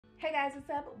Hey guys, what's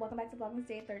up? Welcome back to Vlogmas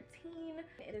Day 13.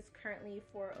 It is currently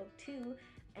 4:02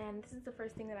 and this is the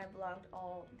first thing that I vlogged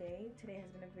all day. Today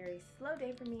has been a very slow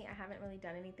day for me. I haven't really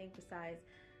done anything besides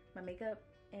my makeup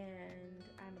and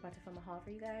I'm about to film a haul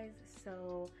for you guys.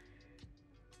 So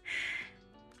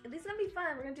this is gonna be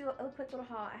fun. We're gonna do a quick little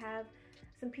haul. I have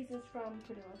some pieces from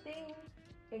Pretty Little Thing,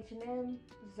 H&M,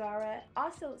 Zara.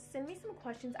 Also, send me some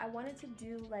questions. I wanted to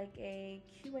do like a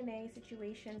Q&A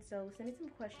situation, so send me some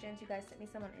questions. You guys sent me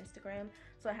some on Instagram,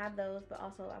 so I have those, but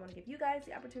also I want to give you guys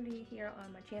the opportunity here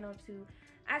on my channel to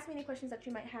ask me any questions that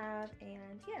you might have,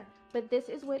 and yeah. But this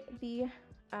is what the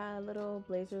little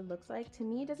blazer looks like. To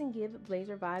me, it doesn't give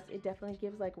blazer vibes. It definitely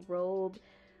gives like robe,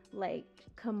 like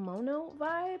kimono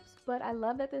vibes, but I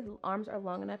love that the arms are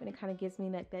long enough and it kind of gives me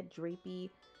like that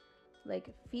drapey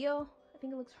like feel. I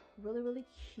think it looks really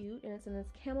cute and it's in this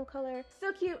camel color.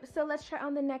 So cute. So let's try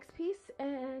on the next piece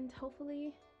and hopefully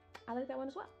I like that one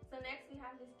as well. So next we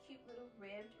have this cute little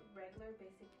ribbed regular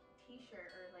basic t-shirt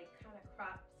or like kind of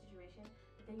crop situation,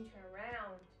 but then you turn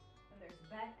around and there's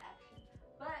back action.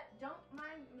 But don't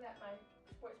mind that my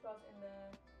sports bra's in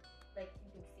the, like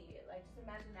you can see it, like just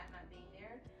imagine that not being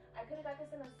there. I could have got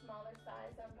this in a smaller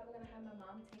size, so I'm probably gonna have my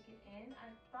mom take it in. I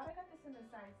thought I got this in the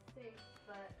size 6,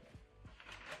 but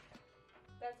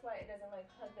that's why it doesn't like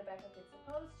hug the back like it's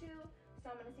supposed to. So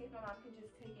I'm gonna see if my mom can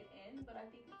just take it in. But I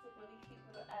think it's a really cute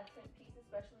little accent piece,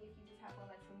 especially if you just have on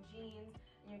like some jeans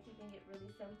and you're keeping it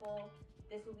really simple.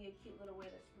 This will be a cute little way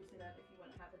to spruce it up if you want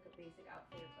to have like a basic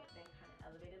outfit, but then kind of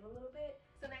elevate it a little bit.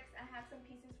 So next I have some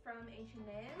pieces from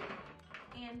H&M.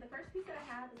 And the first piece that I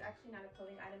have is actually not a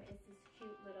clothing item. It's this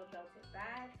cute little belted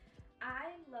bag.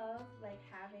 I love like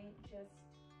having just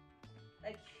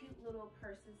like cute little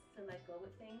purses to like go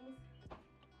with things.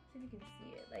 See if you can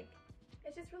see it, like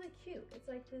it's just really cute. It's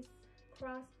like this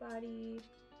crossbody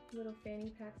little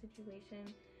fanny pack situation,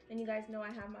 and you guys know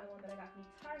I have my one that I got from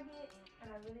Target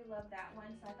and I really love that one,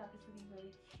 so I thought this would be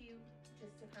really cute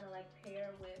just to kind of like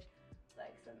pair with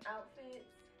like some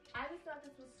outfits. I just thought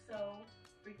this was so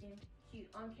freaking cute.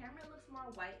 On camera it looks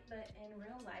more white, but in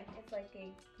real life it's like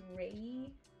a gray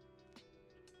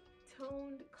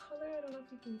toned color. I don't know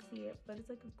if you can see it, but it's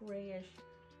like a grayish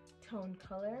tone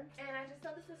color, and I just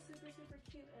thought this was super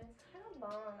cute, and it's kind of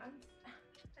long.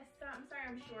 I'm sorry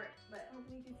I'm short, but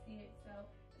hopefully you can see it. So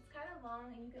it's kind of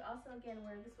long, and you could also again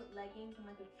wear this with leggings and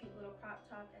like a cute little crop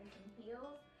top and some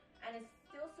heels, and it's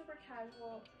still super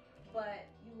casual, but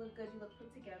you look good, you look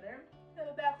put together. Got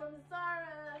it back from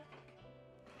Zara,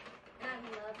 and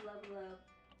I love Zara.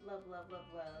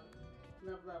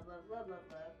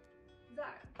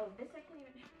 Oh, this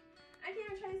I can't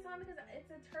even try this on because it's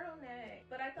a turtleneck,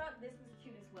 but I thought this was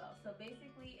cute as well. So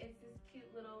basically it's this cute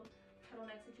little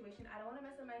turtleneck situation. I don't want to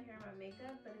mess up my hair and my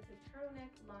makeup, but it's a turtleneck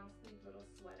long sleeve little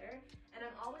sweater, and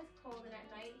I'm always cold, and at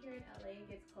night here in LA it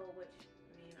gets cold, which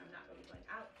I mean I'm not really going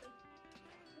out.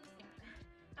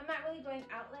 I'm not really going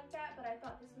out like that, but I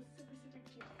thought this was super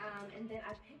cute. And then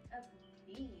I picked up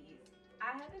these.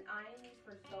 I have been eyeing these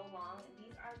for so long.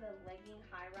 These are the legging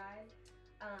high rise.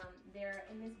 They're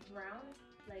in this brown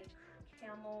like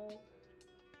camel.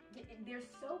 They're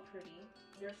so pretty.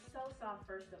 They're so soft.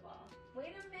 First of all,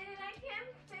 wait a minute, I can't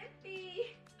fit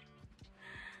these.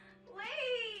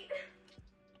 Wait,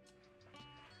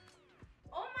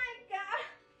 oh my god,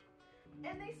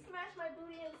 and they smashed my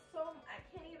booty in so I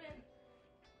can't even.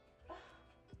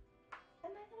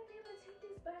 Am I gonna be able to take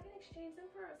these back and exchange them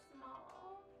for a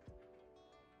small?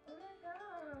 Oh my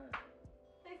god,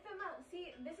 they fit my,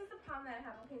 see, this is the problem that I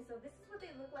have. Okay, so this is what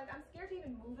they look like. I'm scared to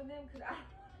even move them in because I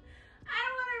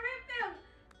don't want to rip them.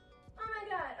 Oh my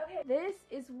god. Okay, this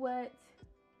is what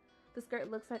the skirt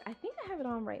looks like. I think I have it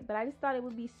on right, but I just thought it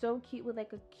would be so cute with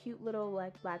like a cute little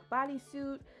like black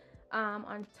bodysuit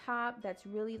on top that's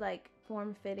really like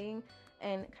form-fitting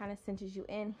and kind of cinches you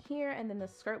in here, and then the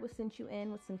skirt would cinch you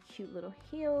in with some cute little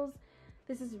heels.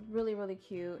 This is really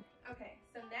cute. Okay,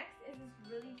 so next is this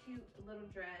really cute little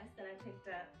dress that I picked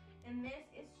up, and this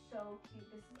is so cute.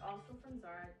 This is also from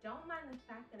Zara. Don't mind the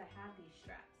fact that I have these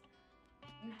straps.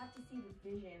 You have to see the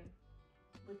vision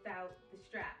without the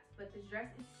straps, but this dress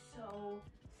is so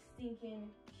stinking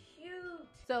cute.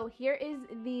 So here is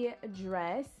the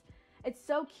dress. It's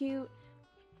so cute.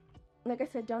 Like I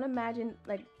said, don't imagine,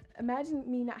 like imagine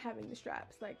me not having the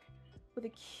straps, like with a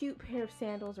cute pair of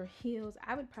sandals or heels.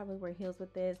 I would probably wear heels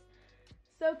with this.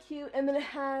 So cute. And then it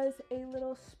has a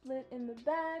little split in the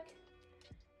back,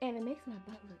 and it makes my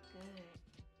butt look good.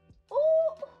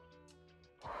 Oh,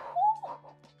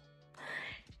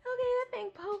 okay, that thing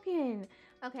poking.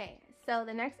 Okay, so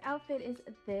the next outfit is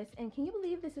this, and can you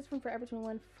believe this is from Forever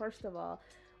 21? First of all,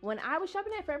 When I was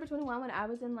shopping at Forever 21, when I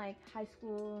was in like high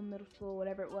school, middle school,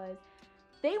 whatever it was,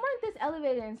 they weren't this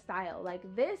elevated in style. Like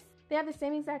this, they have the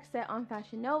same exact set on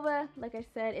Fashion Nova. Like I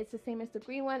said, it's the same as the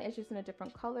green one. It's just in a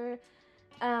different color.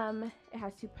 It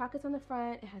has 2 pockets on the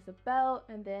front. It has a belt.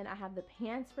 And then I have the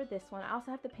pants for this one. I also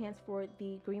have the pants for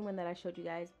the green one that I showed you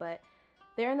guys. But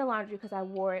they're in the laundry because I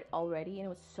wore it already. And it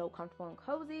was so comfortable and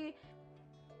cozy.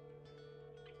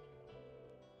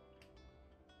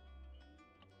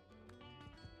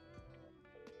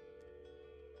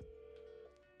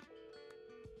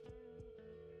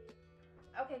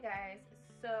 Okay guys,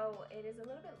 so it is a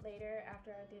little bit later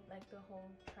after I did like the whole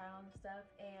trial and stuff,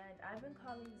 and I've been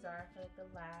calling Zara for like the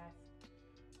last,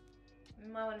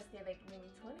 I want to say like maybe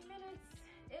 20 minutes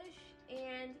ish,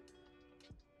 and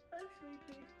I'm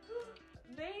sleepy.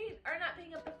 They are not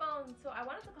picking up the phone, so I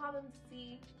wanted to call them to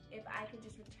see if I could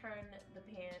just return the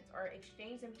pants or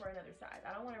exchange them for another size.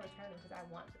 I don't want to return them because I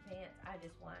want the pants, I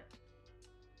just want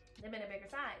them in a bigger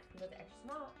size because the extra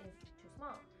small is too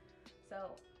small.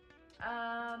 So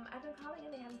I've been calling and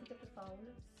they haven't picked up the phone.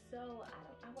 So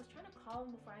I was trying to call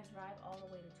them before I drive all the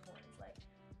way to Torrance. Like,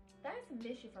 that is a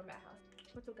mission from my house.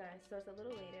 What's up guys? So it's a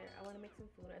little later. I want to make some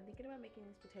food. I'm thinking about making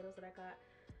these potatoes that I got.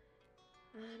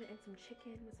 And some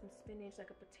chicken with some spinach, like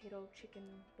a potato chicken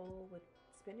bowl with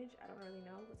spinach. I don't really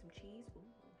know, with some cheese.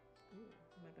 Ooh,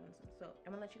 oh my goodness. So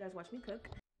I'm gonna let you guys watch me cook.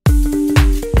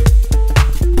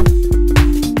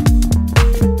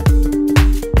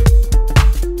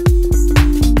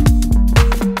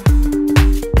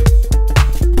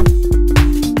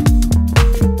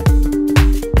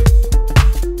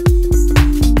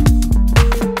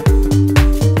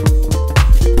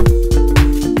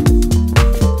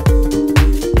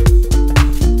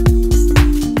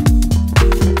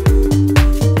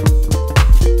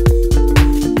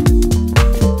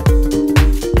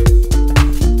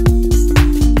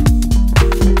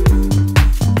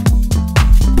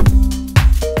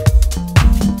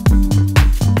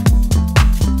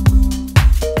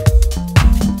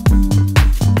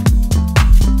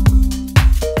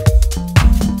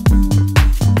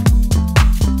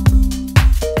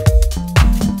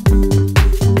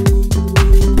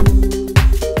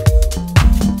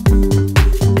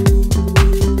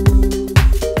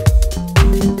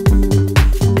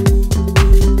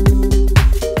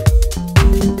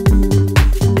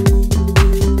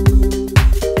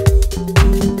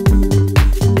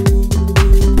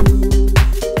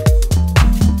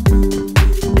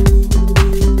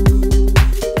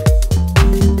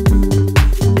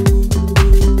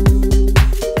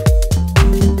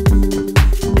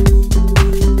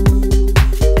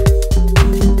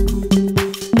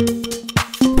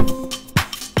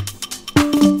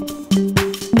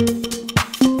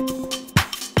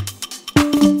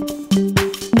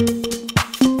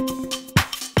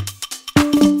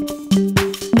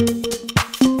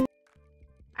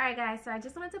 Alright guys, so I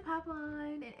just wanted to pop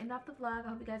on and end off the vlog. I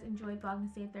hope you guys enjoyed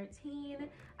Vlogmas Day 13.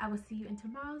 I will see you in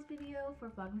tomorrow's video for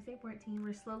Vlogmas Day 14.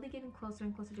 We're slowly getting closer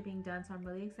and closer to being done, so I'm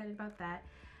really excited about that.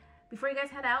 Before you guys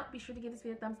head out, be sure to give this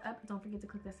video a thumbs up. Don't forget to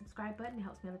click that subscribe button. It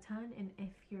helps me out a ton. And if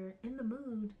you're in the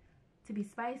mood to be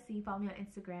spicy, follow me on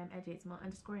Instagram at JadeSimmone_,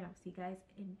 and I'll see you guys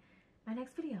in my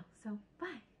next video. So,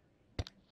 bye!